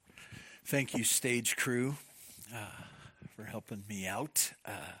Thank you, stage crew, for helping me out.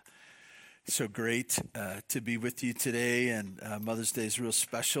 So great to be with you today, and Mother's Day is real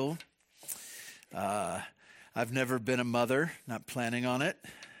special. I've never been a mother, not planning on it,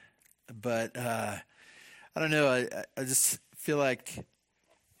 but I don't know, I just feel like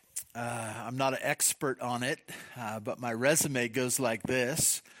I'm not an expert on it, but my resume goes like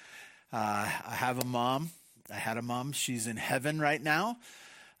this. I have a mom. I had a mom. She's in heaven right now.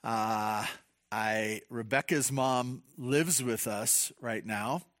 Rebecca's mom lives with us right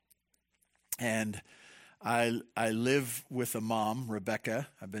now, and I live with a mom, Rebecca.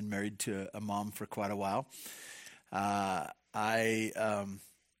 I've been married to a mom for quite a while. I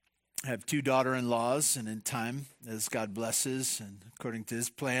have two daughter-in-laws, and in time, as God blesses, and according to His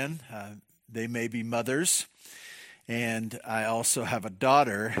plan, they may be mothers. And I also have a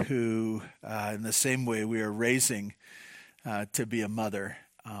daughter who, in the same way, we are raising to be a mother.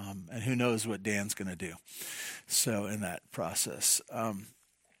 And who knows what Dan's going to do. So in that process,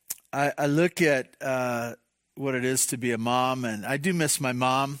 I look at what it is to be a mom, and I do miss my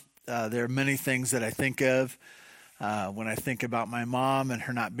mom. There are many things that I think of when I think about my mom and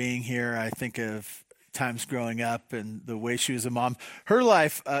her not being here. I think of times growing up and the way she was a mom. Her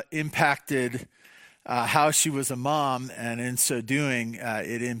life impacted how she was a mom, and in so doing,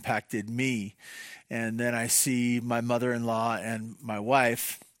 it impacted me. And then I see my mother-in-law and my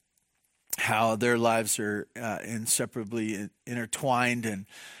wife, how their lives are inseparably intertwined, and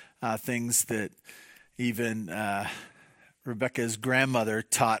things that even Rebecca's grandmother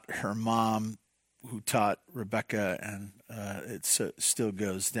taught her mom, who taught Rebecca, and it still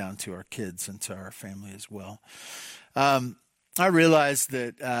goes down to our kids and to our family as well. I realize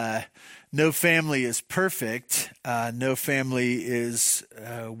that no family is perfect. No family is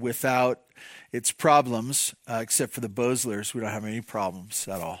without its problems, except for the Boslers. We don't have any problems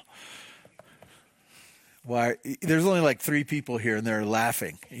at all. Why? There's only like 3 people here, and they're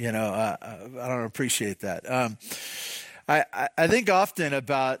laughing. You know, I don't appreciate that. I think often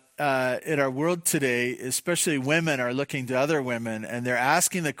about in our world today, especially women are looking to other women, and they're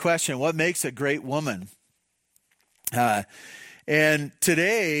asking the question, what makes a great woman? And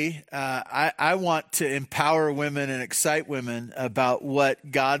today, I want to empower women and excite women about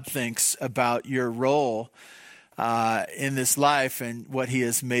what God thinks about your role in this life and what He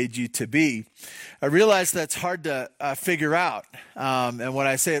has made you to be. I realize that's hard to figure out. And when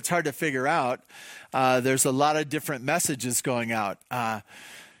I say it's hard to figure out, there's a lot of different messages going out.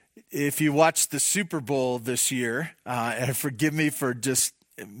 If you watched the Super Bowl this year, and forgive me for just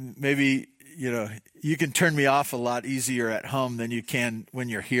maybe, you can turn me off a lot easier at home than you can when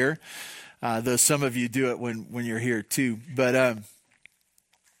you're here, though some of you do it when you're here too. But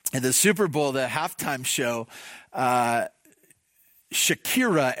in the Super Bowl, the halftime show,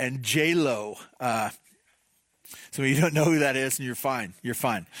 Shakira and J-Lo, so you don't know who that is, and you're fine.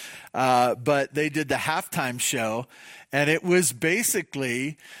 But they did the halftime show, and it was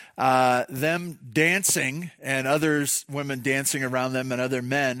basically them dancing and women dancing around them and other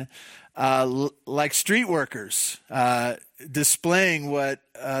men, like street workers, displaying what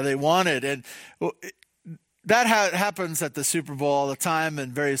they wanted. And that happens at the Super Bowl all the time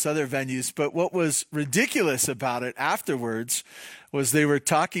and various other venues. But what was ridiculous about it afterwards was they were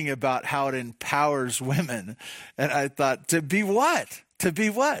talking about how it empowers women. And I thought, to be what?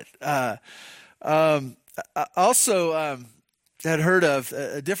 Also, had heard of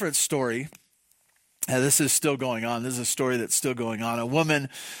a different story. This is still going on. This is a story that's still going on. A woman,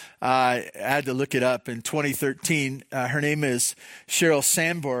 I had to look it up, in 2013. Her name is Sheryl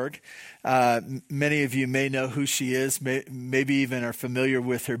Sandberg. Many of you may know who she is, maybe even are familiar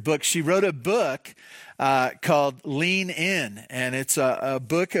with her book. She wrote a book called Lean In, and it's a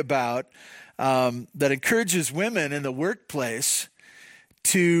book about that encourages women in the workplace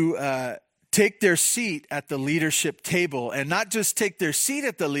to take their seat at the leadership table, and not just take their seat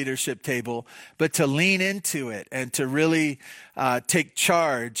at the leadership table, but to lean into it and to really take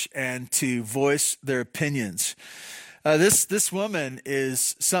charge and to voice their opinions. This woman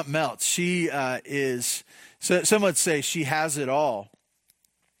is something else. She is, some would say she has it all.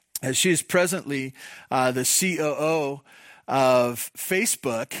 She is presently the COO of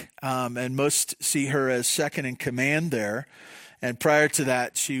Facebook, and most see her as second in command there. And prior to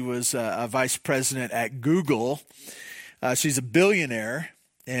that, she was a vice president at Google. She's a billionaire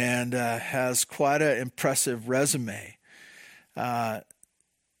and has quite an impressive resume. But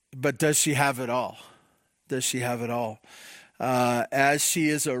does she have it all? As she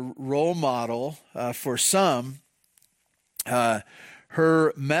is a role model for some,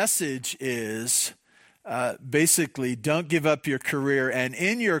 her message is basically, don't give up your career, and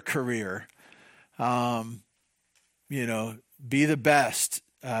in your career, be the best,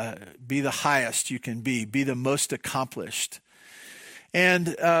 be the highest you can be the most accomplished.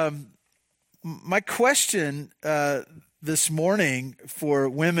 And my question this morning for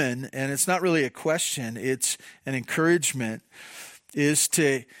women, and it's not really a question, it's an encouragement, is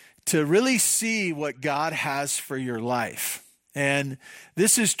to really see what God has for your life. And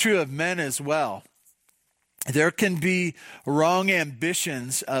this is true of men as well. There can be wrong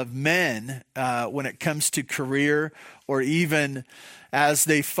ambitions of men when it comes to career, or even as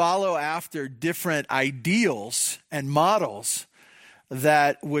they follow after different ideals and models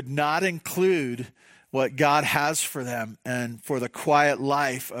that would not include what God has for them and for the quiet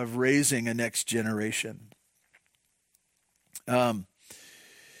life of raising a next generation.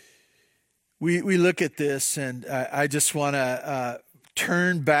 We look at this, and I just want to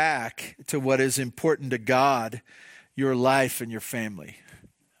turn back to what is important to God, your life and your family.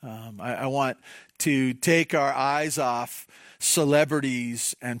 I want to take our eyes off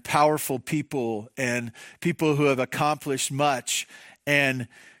celebrities and powerful people and people who have accomplished much, and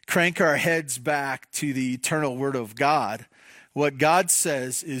crank our heads back to the eternal Word of God. What God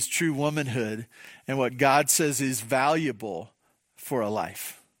says is true womanhood, and what God says is valuable for a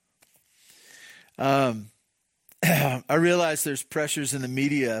life. I realize there's pressures in the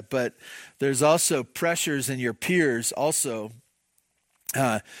media, but there's also pressures in your peers also.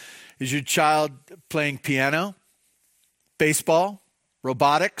 Is your child playing piano, baseball,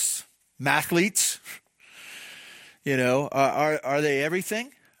 robotics, mathletes? Are they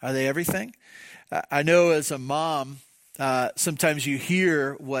everything? Are they everything? I know as a mom, sometimes you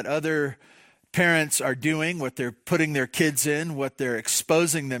hear what other parents are doing, what they're putting their kids in, what they're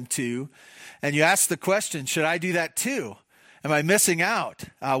exposing them to. And you ask the question, should I do that too? Am I missing out?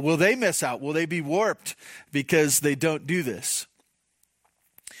 Will they miss out? Will they be warped because they don't do this?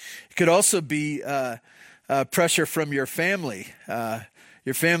 It could also be pressure from your family.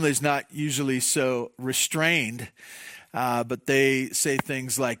 Your family is not usually so restrained, but they say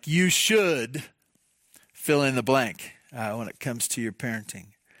things like, you should fill in the blank when it comes to your parenting.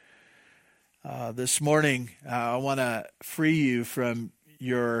 This morning, I want to free you from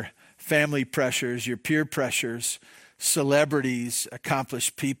your family pressures, your peer pressures, celebrities,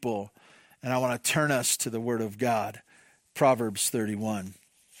 accomplished people, and I want to turn us to the Word of God, Proverbs 31.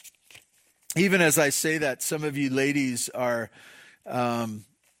 Even as I say that, some of you ladies are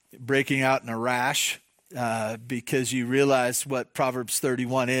breaking out in a rash because you realize what Proverbs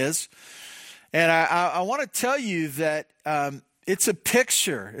 31 is. And I want to tell you that it's a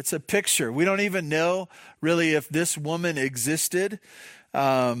picture. It's a picture. We don't even know really if this woman existed.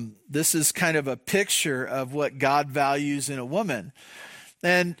 This is kind of a picture of what God values in a woman.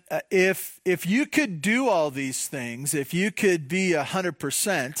 And if you could do all these things, if you could be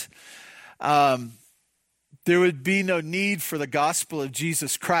 100%, there would be no need for the gospel of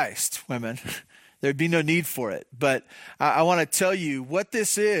Jesus Christ, women. There'd be no need for it. But I want to tell you what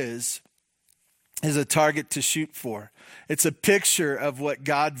this is a target to shoot for. It's a picture of what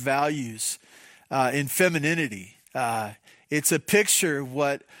God values in femininity. It's a picture of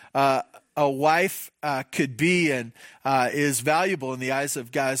what a wife could be and is valuable in the eyes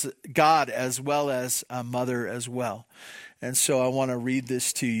of God, as well as a mother as well. And so I want to read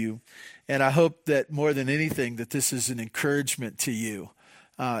this to you. And I hope that more than anything that this is an encouragement to you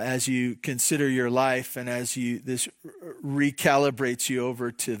as you consider your life and as this recalibrates you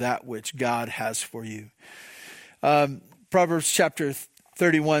over to that which God has for you. Proverbs chapter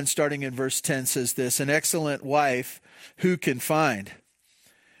 31, starting in verse 10, says this: an excellent wife who can find?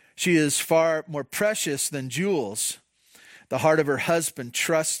 She is far more precious than jewels. The heart of her husband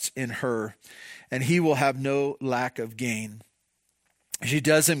trusts in her, and he will have no lack of gain. She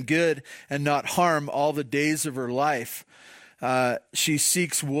does him good and not harm all the days of her life. She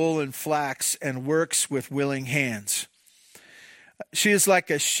seeks wool and flax and works with willing hands. She is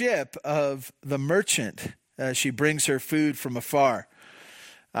like a ship of the merchant. She brings her food from afar.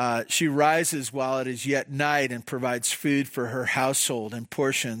 She rises while it is yet night and provides food for her household and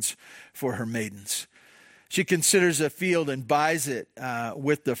portions for her maidens. She considers a field and buys it.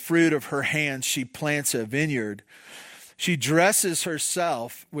 With the fruit of her hands, she plants a vineyard. She dresses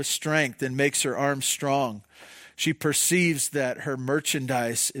herself with strength and makes her arms strong. She perceives that her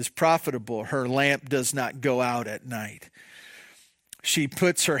merchandise is profitable. Her lamp does not go out at night. She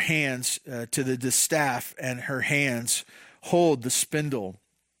puts her hands to the distaff, and her hands hold the spindle.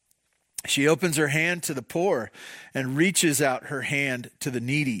 She opens her hand to the poor and reaches out her hand to the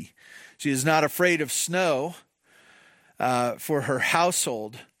needy. She is not afraid of snow for her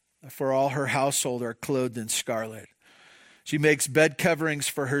household, for all her household are clothed in scarlet. She makes bed coverings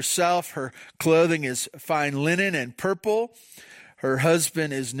for herself. Her clothing is fine linen and purple. Her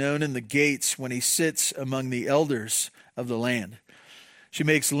husband is known in the gates when he sits among the elders of the land. She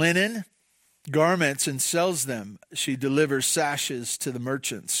makes linen garments and sells them. She delivers sashes to the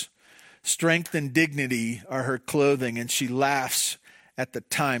merchants. Strength and dignity are her clothing, and she laughs at the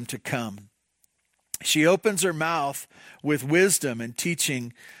time to come. She opens her mouth with wisdom and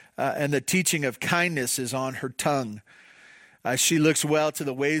teaching, and the teaching of kindness is on her tongue. She looks well to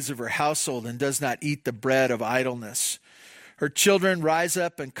the ways of her household and does not eat the bread of idleness. Her children rise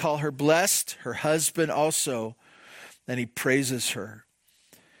up and call her blessed, her husband also, and he praises her.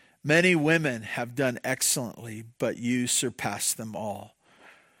 Many women have done excellently, but you surpass them all.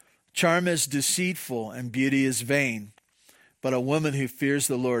 Charm is deceitful and beauty is vain, but a woman who fears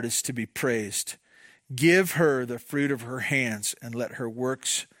the Lord is to be praised. Give her the fruit of her hands and let her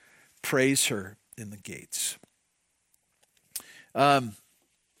works praise her in the gates.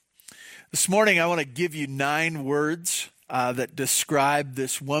 This morning I want to give you 9 words that describe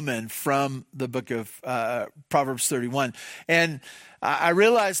this woman from the book of Proverbs 31. And I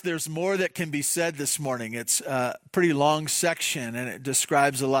realize there's more that can be said this morning. It's a pretty long section, and it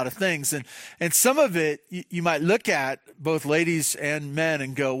describes a lot of things. And some of it you might look at, both ladies and men,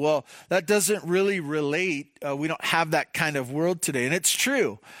 and go, well, that doesn't really relate. We don't have that kind of world today. And it's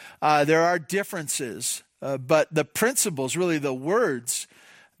true. There are differences. But the principles, really the words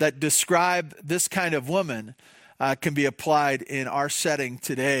that describe this kind of woman, can be applied in our setting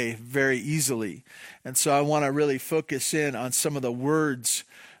today very easily. And so I want to really focus in on some of the words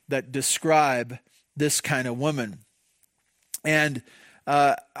that describe this kind of woman. And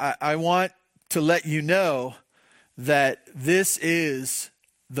I want to let you know that this is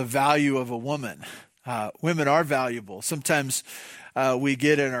the value of a woman. Women are valuable. Sometimes we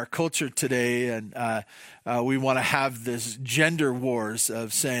get in our culture today, and we want to have this gender wars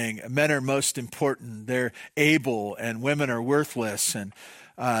of saying men are most important, they're able, and women are worthless. And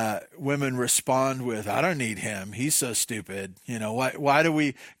women respond with, I don't need him, he's so stupid. You know, why do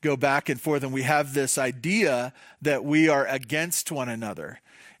we go back and forth? And we have this idea that we are against one another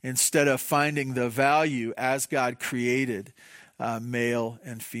instead of finding the value as God created male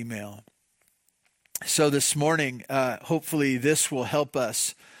and female. So this morning, hopefully this will help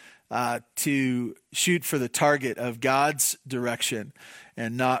us to shoot for the target of God's direction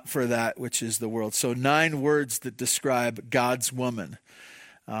and not for that which is the world. So 9 words that describe God's woman.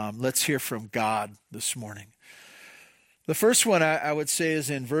 Let's hear from God this morning. The first one I would say is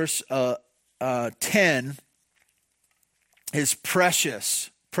in verse 10, is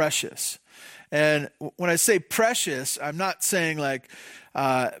precious, precious. And when I say precious, I'm not saying like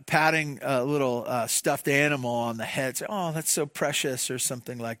patting a little stuffed animal on the head, say, oh, that's so precious or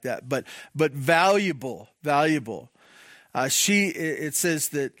something like that. But valuable, valuable. It says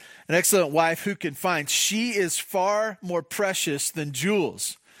that an excellent wife who can find, she is far more precious than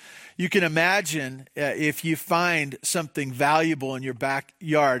jewels. You can imagine if you find something valuable in your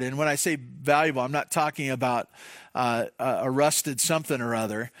backyard. And when I say valuable, I'm not talking about a rusted something or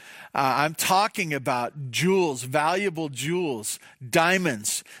other. I'm talking about jewels, valuable jewels,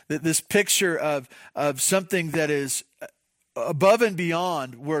 diamonds. This picture of something that is above and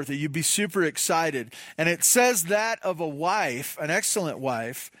beyond worth it. You'd be super excited. And it says that of a wife, an excellent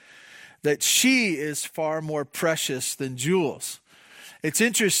wife, that she is far more precious than jewels. It's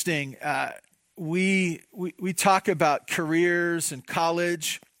interesting. We talk about careers and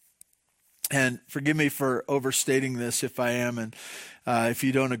college, and forgive me for overstating this if I am, and if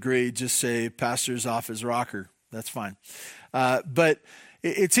you don't agree, just say pastor's off his rocker. That's fine. But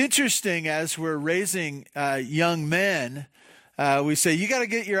it's interesting as we're raising young men, we say, you got to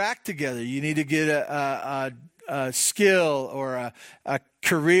get your act together. You need to get a skill or a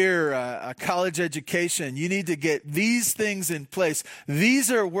career, a college education. You need to get these things in place.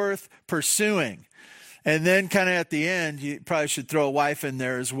 These are worth pursuing. And then kind of at the end, you probably should throw a wife in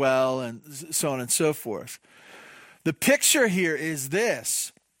there as well, and so on and so forth. The picture here is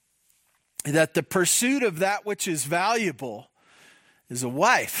this, that the pursuit of that which is valuable is a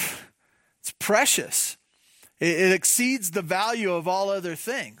wife. It's precious. It exceeds the value of all other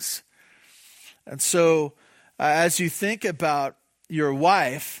things. And so as you think about your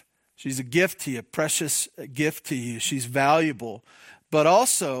wife, she's a gift to you, a precious gift to you. She's valuable. But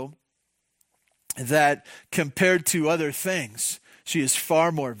also that compared to other things, she is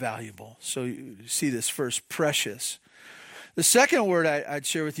far more valuable. So you see this first, precious. The second word I'd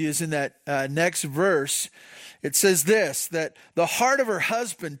share with you is in that next verse. It says this, that the heart of her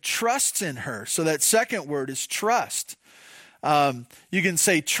husband trusts in her. So that second word is trust. You can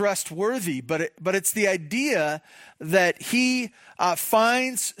say trustworthy, but it's the idea that he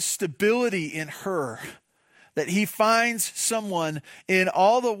finds stability in her, that he finds someone in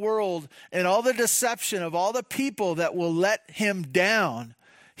all the world and all the deception of all the people that will let him down.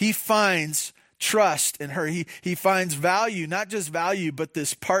 He finds trust in her. He finds value, not just value, but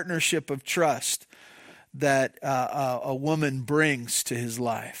this partnership of trust that a woman brings to his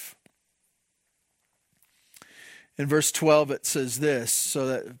life. In verse 12, it says this, so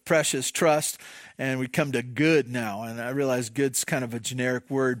that precious trust, and we come to good now. And I realize good's kind of a generic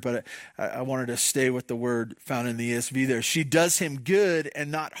word, but I wanted to stay with the word found in the ESV there. She does him good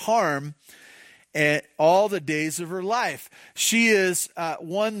and not harm all the days of her life. She is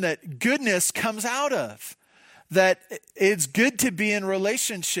one that goodness comes out of. That it's good to be in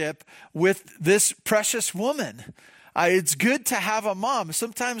relationship with this precious woman. It's good to have a mom.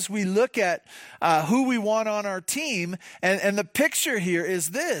 Sometimes we look at who we want on our team, and the picture here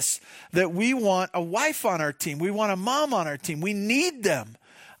is this, that we want a wife on our team. We want a mom on our team. We need them.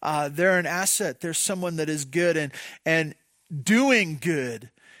 They're an asset. They're someone that is good and doing good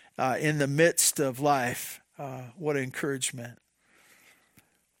in the midst of life. What encouragement.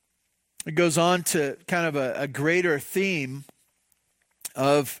 It goes on to kind of a greater theme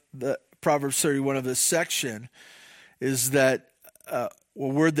of the Proverbs 31 of this section, is that a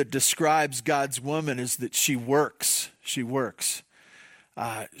word that describes God's woman is that she works. She works.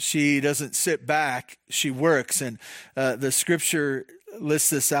 She doesn't sit back. She works. And the scripture lists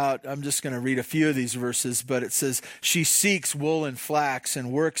this out. I'm just going to read a few of these verses, but it says, she seeks wool and flax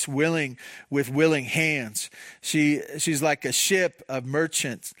and works with willing hands. She's like a ship of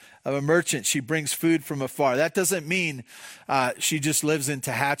a merchant. She brings food from afar. That doesn't mean she just lives in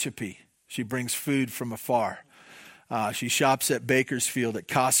Tehachapi. She brings food from afar. She shops at Bakersfield, at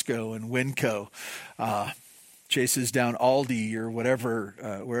Costco and Winco, chases down Aldi or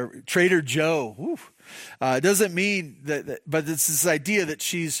whatever, wherever, Trader Joe. It doesn't mean that, but it's this idea that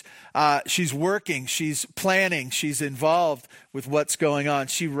she's working, she's planning, she's involved with what's going on.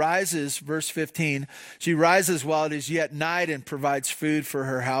 She rises, verse 15, she rises while it is yet night and provides food for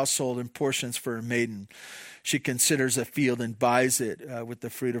her household and portions for her maiden. She considers a field and buys it with the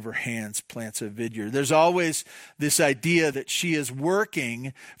fruit of her hands, plants a vineyard. There's always this idea that she is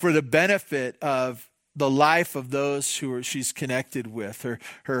working for the benefit of the life of those who she's connected with,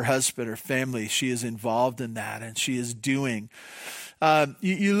 her husband, her family. She is involved in that, and she is doing.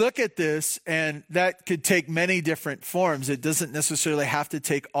 You look at this, and that could take many different forms. It doesn't necessarily have to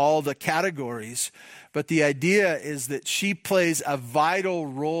take all the categories, but the idea is that she plays a vital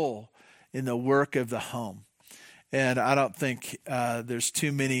role in the work of the home. And I don't think there's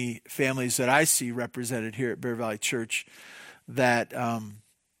too many families that I see represented here at Bear Valley Church that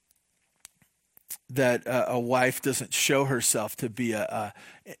a wife doesn't show herself to be an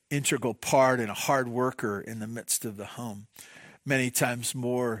integral part and a hard worker in the midst of the home, many times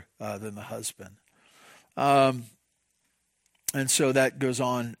more than the husband. And so that goes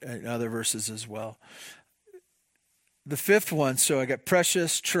on in other verses as well. The fifth one, so I got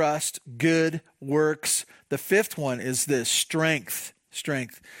precious, trust, good, works. The fifth one is this, strength.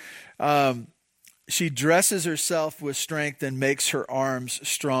 She dresses herself with strength and makes her arms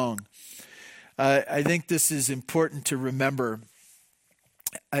strong. I think this is important to remember.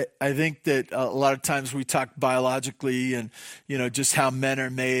 I think that a lot of times we talk biologically and, just how men are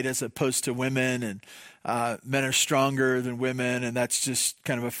made as opposed to women, and men are stronger than women, and that's just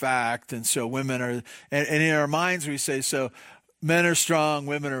kind of a fact. And so women are, and in our minds we say, so men are strong,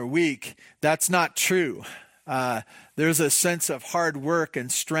 women are weak. That's not true. There's a sense of hard work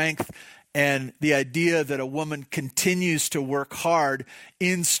and strength, and the idea that a woman continues to work hard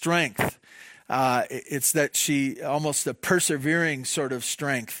in strength. It's that she, almost a persevering sort of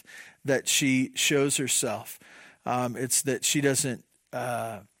strength that she shows herself. It's that she doesn't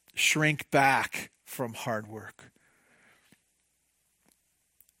shrink back from hard work.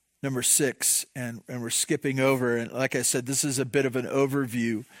 Number 6, and we're skipping over, and like I said, this is a bit of an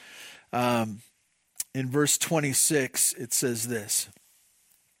overview. In verse 26, it says this.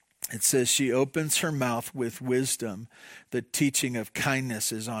 It says, she opens her mouth with wisdom. The teaching of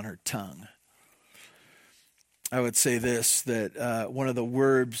kindness is on her tongue. I would say this, that one of the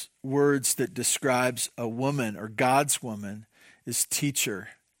words that describes a woman or God's woman is teacher.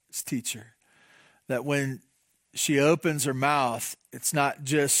 It's teacher. That when she opens her mouth, it's not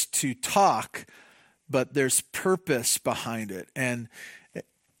just to talk, but there's purpose behind it. And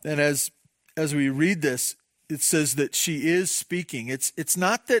as we read this, it says that she is speaking. It's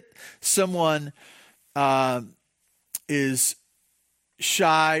not that someone is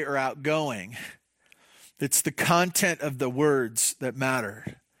shy or outgoing. It's the content of the words that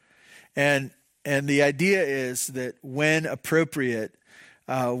matter. And the idea is that when appropriate,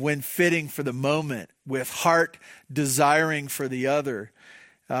 when fitting for the moment, with heart desiring for the other,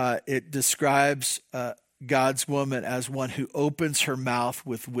 it describes God's woman as one who opens her mouth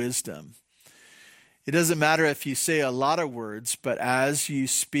with wisdom. It doesn't matter if you say a lot of words, but as you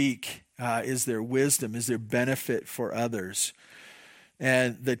speak, is there wisdom? Is there benefit for others?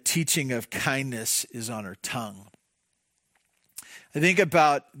 And the teaching of kindness is on her tongue. I think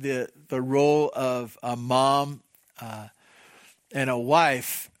about the role of a mom and a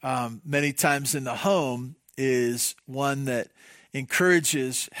wife many times in the home is one that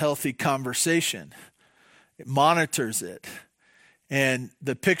encourages healthy conversation. It monitors it. And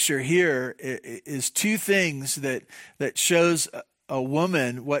the picture here is two things that shows a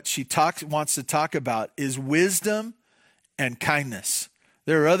woman what she wants to talk about is wisdom and kindness.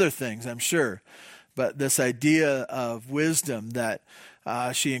 There are other things, I'm sure, but this idea of wisdom that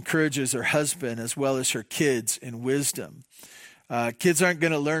she encourages her husband as well as her kids in wisdom. Kids aren't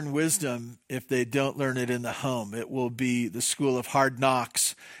going to learn wisdom if they don't learn it in the home. It will be the school of hard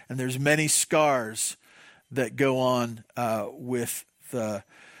knocks, and there's many scars that go on with the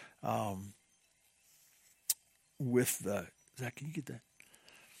Zach, can you get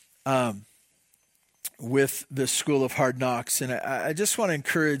that? With the school of hard knocks. And I just want to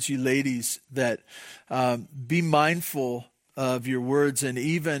encourage you ladies that be mindful of your words, and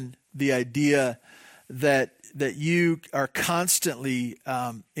even the idea that you are constantly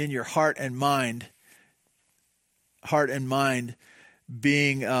in your heart and mind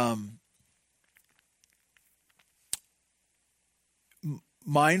being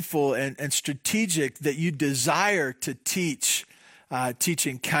mindful and strategic, that you desire to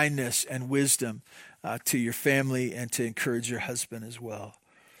teaching kindness and wisdom to your family and to encourage your husband as well.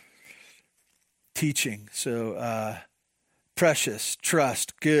 Teaching. So precious,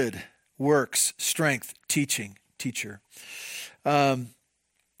 trust, good, works, strength, teaching, teacher.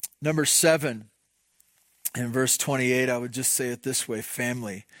 Number 7, in verse 28, I would just say it this way,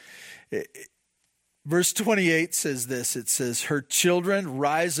 family. Verse 28 says this, it says, her children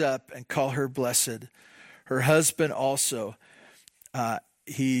rise up and call her blessed. Her husband also,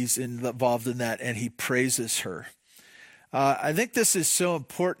 he's involved in that, and he praises her. I think this is so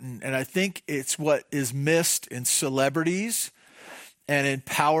important, and I think it's what is missed in celebrities and in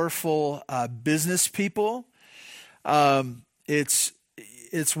powerful business people. It's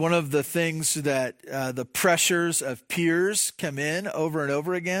one of the things that the pressures of peers come in over and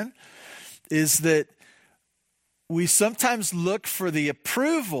over again, is that we sometimes look for the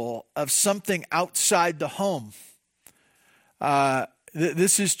approval of something outside the home.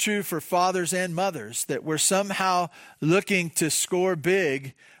 This is true for fathers and mothers, that we're somehow looking to score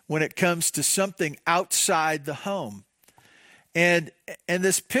big when it comes to something outside the home. And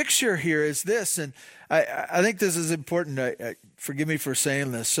this picture here is this, and I think this is important. Forgive me for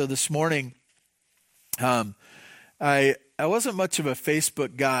saying this. So this morning, I wasn't much of a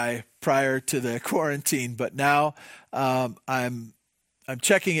Facebook guy prior to the quarantine, but now I'm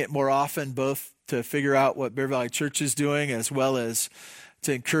checking it more often, both to figure out what Bear Valley Church is doing, as well as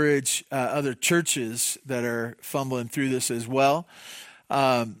to encourage other churches that are fumbling through this as well.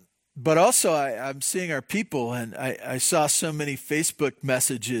 But also I'm seeing our people, and I saw so many Facebook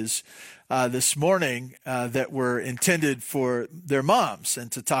messages this morning that were intended for their moms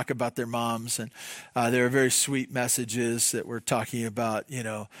and to talk about their moms. And they were very sweet messages that were talking about,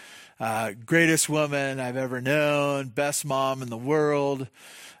 greatest woman I've ever known, best mom in the world,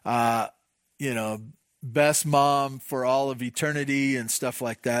 best mom for all of eternity and stuff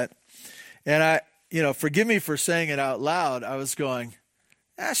like that. And forgive me for saying it out loud. I was going,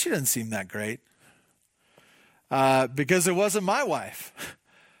 she doesn't seem that great. Because it wasn't my wife.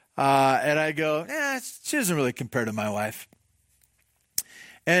 And I go, she doesn't really compare to my wife.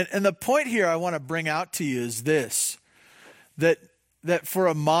 And the point here I want to bring out to you is this, that for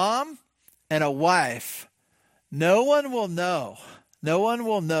a mom and a wife, no one will know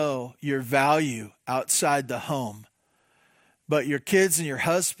your value outside the home, but your kids and your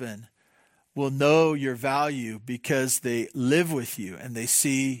husband will know your value because they live with you and they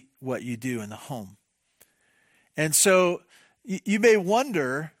see what you do in the home. And so you may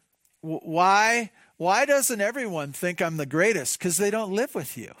wonder, why doesn't everyone think I'm the greatest? Because they don't live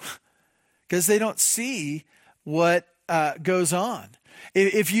with you, because they don't see what goes on.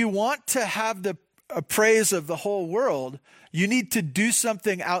 If you want to have the praise of the whole world, you need to do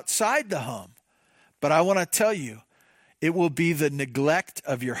something outside the home. But I want to tell you, it will be the neglect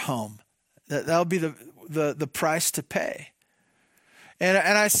of your home. That'll be the price to pay. And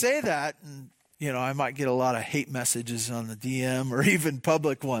I say that, and I might get a lot of hate messages on the DM or even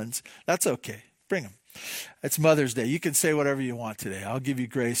public ones. That's okay. Bring them. It's Mother's Day. You can say whatever you want today. I'll give you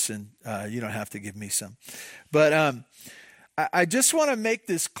grace, and you don't have to give me some. But I just want to make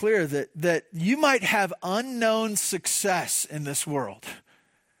this clear that you might have unknown success in this world.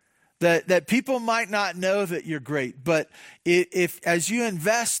 That people might not know that you're great, but if as you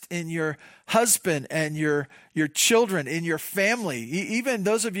invest in your husband and your children, in your family, even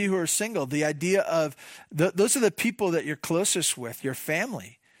those of you who are single, the idea of those are the people that you're closest with, your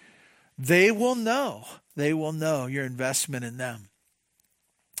family. They will know your investment in them.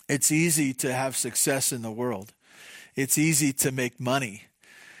 It's easy to have success in the world. It's easy to make money.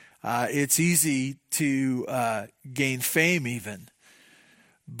 It's easy to gain fame even.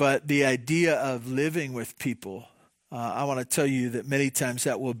 But the idea of living with people, I want to tell you that many times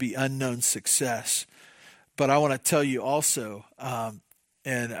that will be unknown success. But I want to tell you also, and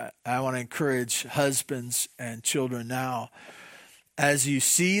I want to encourage husbands and children now, as you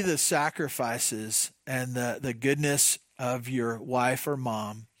see the sacrifices and the goodness of your wife or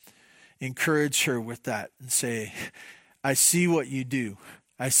mom, encourage her with that and say, I see what you do.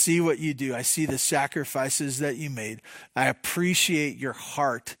 I see what you do. I see the sacrifices that you made. I appreciate your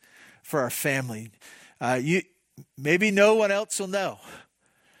heart for our family. Maybe no one else will know,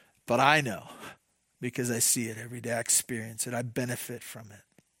 but I know because I see it every day. I experience it. I benefit from it.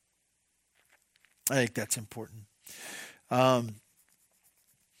 I think that's important.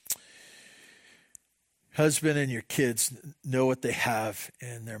 Husband and your kids know what they have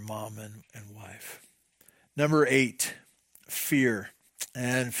in their mom and wife. Number 8, fear.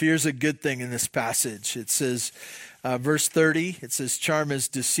 And fear is a good thing in this passage. It says, verse 30, it says, charm is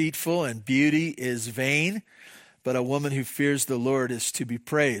deceitful and beauty is vain, but a woman who fears the Lord is to be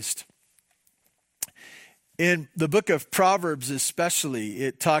praised. In the book of Proverbs especially,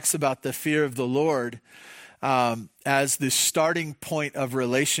 it talks about the fear of the Lord as the starting point of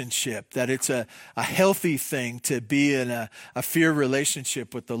relationship, that it's a healthy thing to be in a fear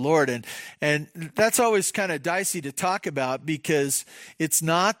relationship with the Lord. And that's always kind of dicey to talk about because it's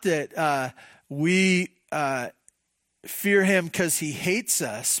not that we fear him because he hates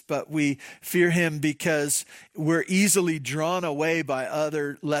us, but we fear him because we're easily drawn away by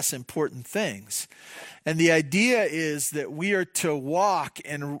other less important things. And the idea is that we are to walk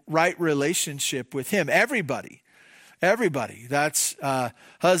in right relationship with him. Everybody. That's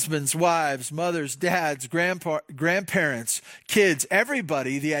husbands, wives, mothers, dads, grandparents, kids,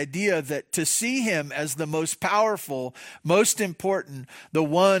 everybody. The idea that to see him as the most powerful, most important, the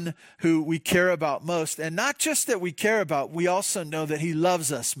one who we care about most. And not just that we care about, we also know that he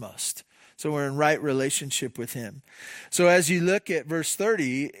loves us most. So we're in right relationship with him. So as you look at verse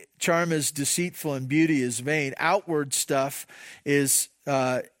 30, charm is deceitful and beauty is vain. Outward stuff is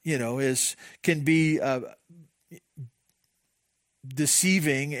can be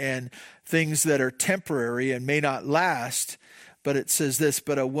deceiving and things that are temporary and may not last. But it says this,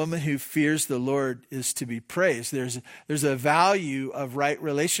 but a woman who fears the Lord is to be praised. There's a value of right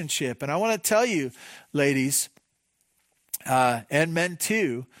relationship. And I want to tell you, ladies, and men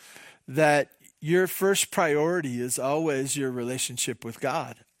too, that your first priority is always your relationship with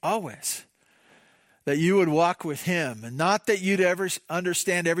God. Always. That you would walk with him, and not that you'd ever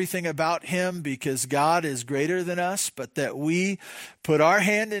understand everything about him because God is greater than us, but that we put our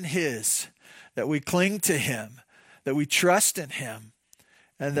hand in his, that we cling to him, that we trust in him,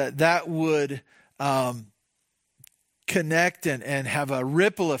 and that would connect and have a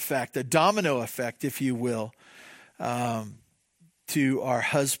ripple effect, a domino effect, if you will, to our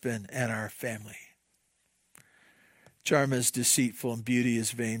husband and our family. Charm is deceitful and beauty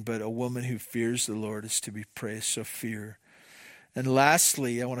is vain, but a woman who fears the Lord is to be praised. So fear. And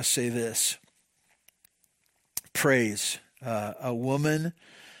lastly, I want to say this. Praise. A woman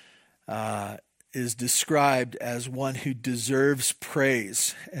is described as one who deserves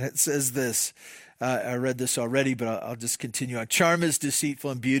praise. And it says this. I read this already, but I'll just continue on. Charm is deceitful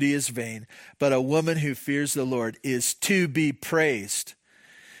and beauty is vain, but a woman who fears the Lord is to be praised.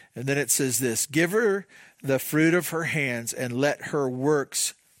 And then it says this, give her the fruit of her hands and let her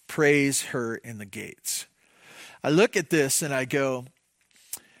works praise her in the gates. I look at this and I go,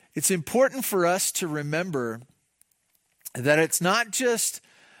 it's important for us to remember that it's not just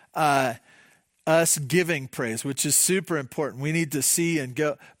us giving praise, which is super important. We need to see and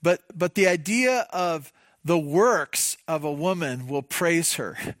go. But the idea of the works of a woman will praise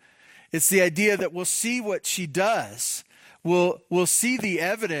her. It's the idea that we'll see what she does. We'll see the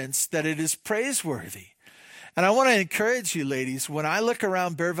evidence that it is praiseworthy. And I want to encourage you, ladies, when I look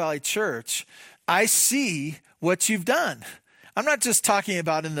around Bear Valley Church, I see what you've done. I'm not just talking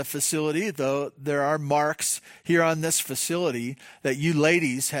about in the facility, though there are marks here on this facility that you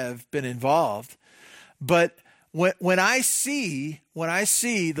ladies have been involved. But when I see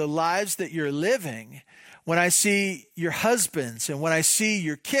the lives that you're living, when I see your husbands and when I see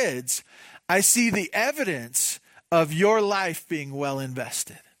your kids, I see the evidence of your life being well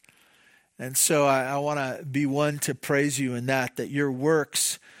invested. And so I want to be one to praise you in that your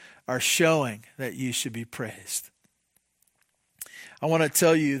works are showing that you should be praised. I want to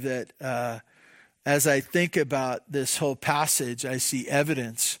tell you that as I think about this whole passage, I see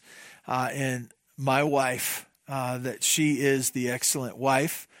evidence in my wife, that she is the excellent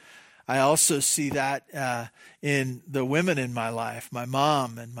wife. I also see that in the women in my life, my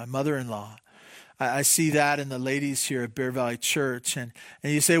mom and my mother-in-law. I see that in the ladies here at Bear Valley Church. And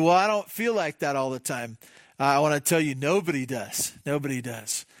you say, well, I don't feel like that all the time. I want to tell you, nobody does. Nobody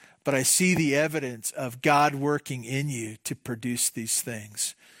does. But I see the evidence of God working in you to produce these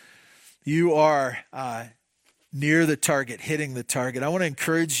things. You are near the target, hitting the target. I want to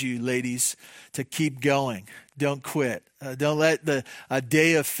encourage you, ladies, to keep going. Don't quit. Don't let a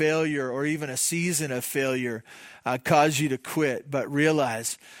day of failure or even a season of failure cause you to quit, but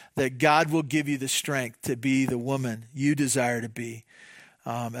realize that God will give you the strength to be the woman you desire to be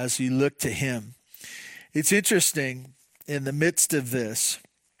as you look to Him. It's interesting, in the midst of this,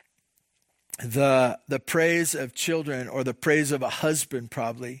 the praise of children, or the praise of a husband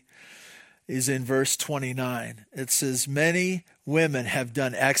probably, is in verse 29. It says, many women have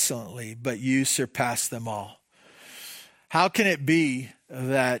done excellently, but you surpass them all. How can it be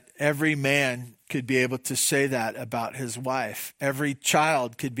that every man could be able to say that about his wife? Every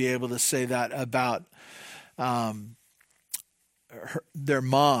child could be able to say that about their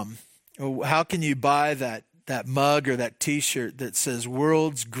mom. How can you buy that mug or that T-shirt that says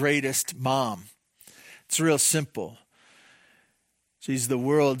world's greatest mom? It's real simple. She's the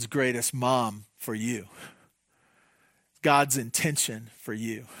world's greatest mom for you. God's intention for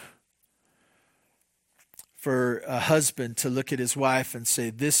you. For a husband to look at his wife and say,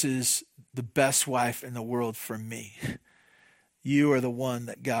 this is the best wife in the world for me. You are the one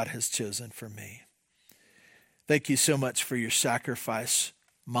that God has chosen for me. Thank you so much for your sacrifice,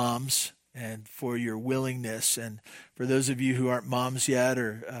 moms, and for your willingness. And for those of you who aren't moms yet,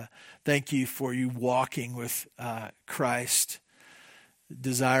 or thank you for you walking with Christ,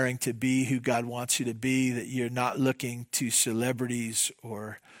 desiring to be who God wants you to be, that you're not looking to celebrities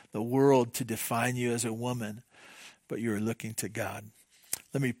or the world to define you as a woman, but you're looking to God.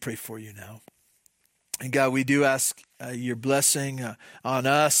 Let me pray for you now. And God, we do ask your blessing on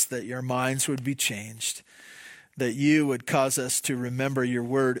us, that your minds would be changed, that you would cause us to remember your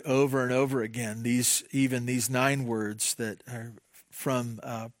word over and over again, these 9 words that are from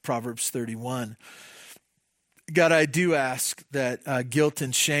Proverbs 31. God, I do ask that guilt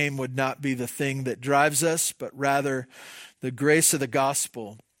and shame would not be the thing that drives us, but rather the grace of the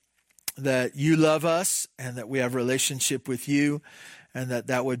gospel, that you love us and that we have a relationship with you, and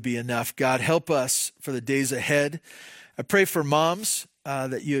that would be enough. God, help us for the days ahead. I pray for moms,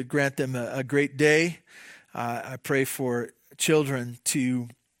 that you would grant them a great day. I pray for children to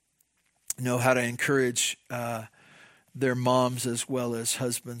know how to encourage their moms as well as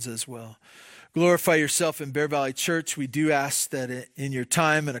husbands as well. Glorify yourself in Bear Valley Church. We do ask that in your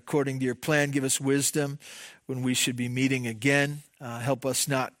time and according to your plan, give us wisdom when we should be meeting again. Help us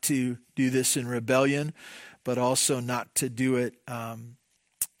not to do this in rebellion, but also not to do it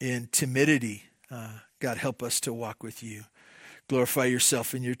in timidity. God, help us to walk with you. Glorify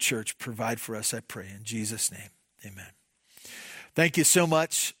yourself in your church. Provide for us, I pray. In Jesus' name, amen. Thank you so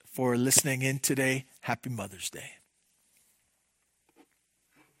much for listening in today. Happy Mother's Day.